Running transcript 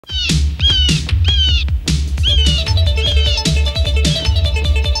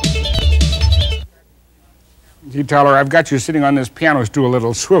You tell her, I've got you sitting on this piano stool, a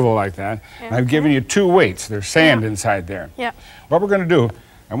little swivel like that, and I've given you 2 weights. There's sand inside there. Yeah. What we're going to do,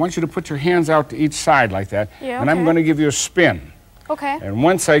 I want you to put your hands out to each side like that, and I'm going to give you a spin. Okay. And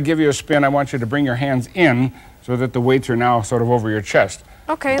once I give you a spin, I want you to bring your hands in so that the weights are now sort of over your chest.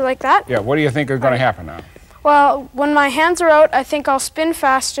 Okay, like that? Yeah, what do you think is going to happen now? Well, when my hands are out, I think I'll spin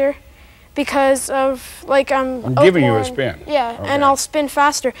faster because of, like, I'm giving you a spin. Yeah, and I'll spin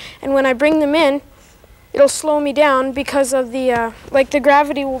faster. And when I bring them in, it'll slow me down because of the, like, the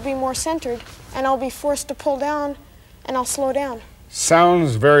gravity will be more centered, and I'll be forced to pull down, and I'll slow down.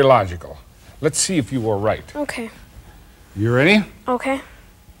 Sounds very logical. Let's see if you were right. Okay. You ready? Okay.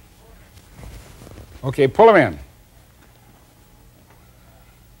 Okay, pull them in.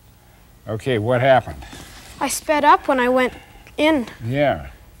 Okay, what happened? I sped up when I went in. Yeah.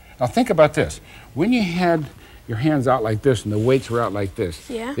 Now think about this. When you had your hands out like this and the weights were out like this,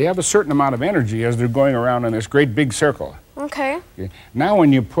 they have a certain amount of energy as they're going around in this great big circle. Okay. Now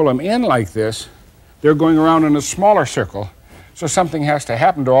when you pull them in like this, they're going around in a smaller circle, so something has to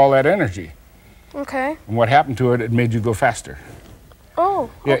happen to all that energy. Okay. And what happened to it, it made you go faster. Oh,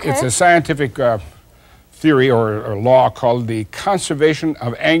 yeah, it's a scientific theory or law called the conservation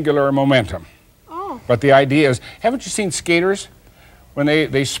of angular momentum. Oh. But the idea is, haven't you seen skaters? When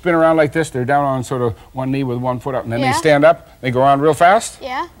they spin around like this, they're down on sort of one knee with one foot up, and then they stand up, they go around real fast?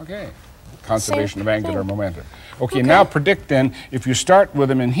 Yeah. Okay. Conservation of angular momentum. Okay, now predict then, if you start with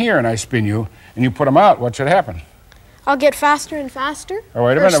them in here and I spin you, and you put them out, what should happen? I'll get faster and faster. Oh,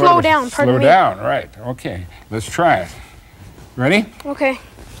 wait a minute. Slow down, pardon me. Slow down, right. Okay, let's try it. Ready? Okay.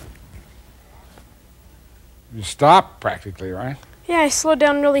 You stop practically, right? Yeah, I slowed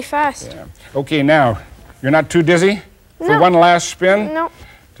down really fast. Yeah. Okay, now, you're not too dizzy for one last spin? No.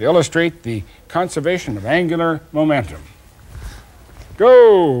 To illustrate the conservation of angular momentum.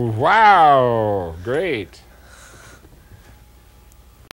 Go! Wow! Great.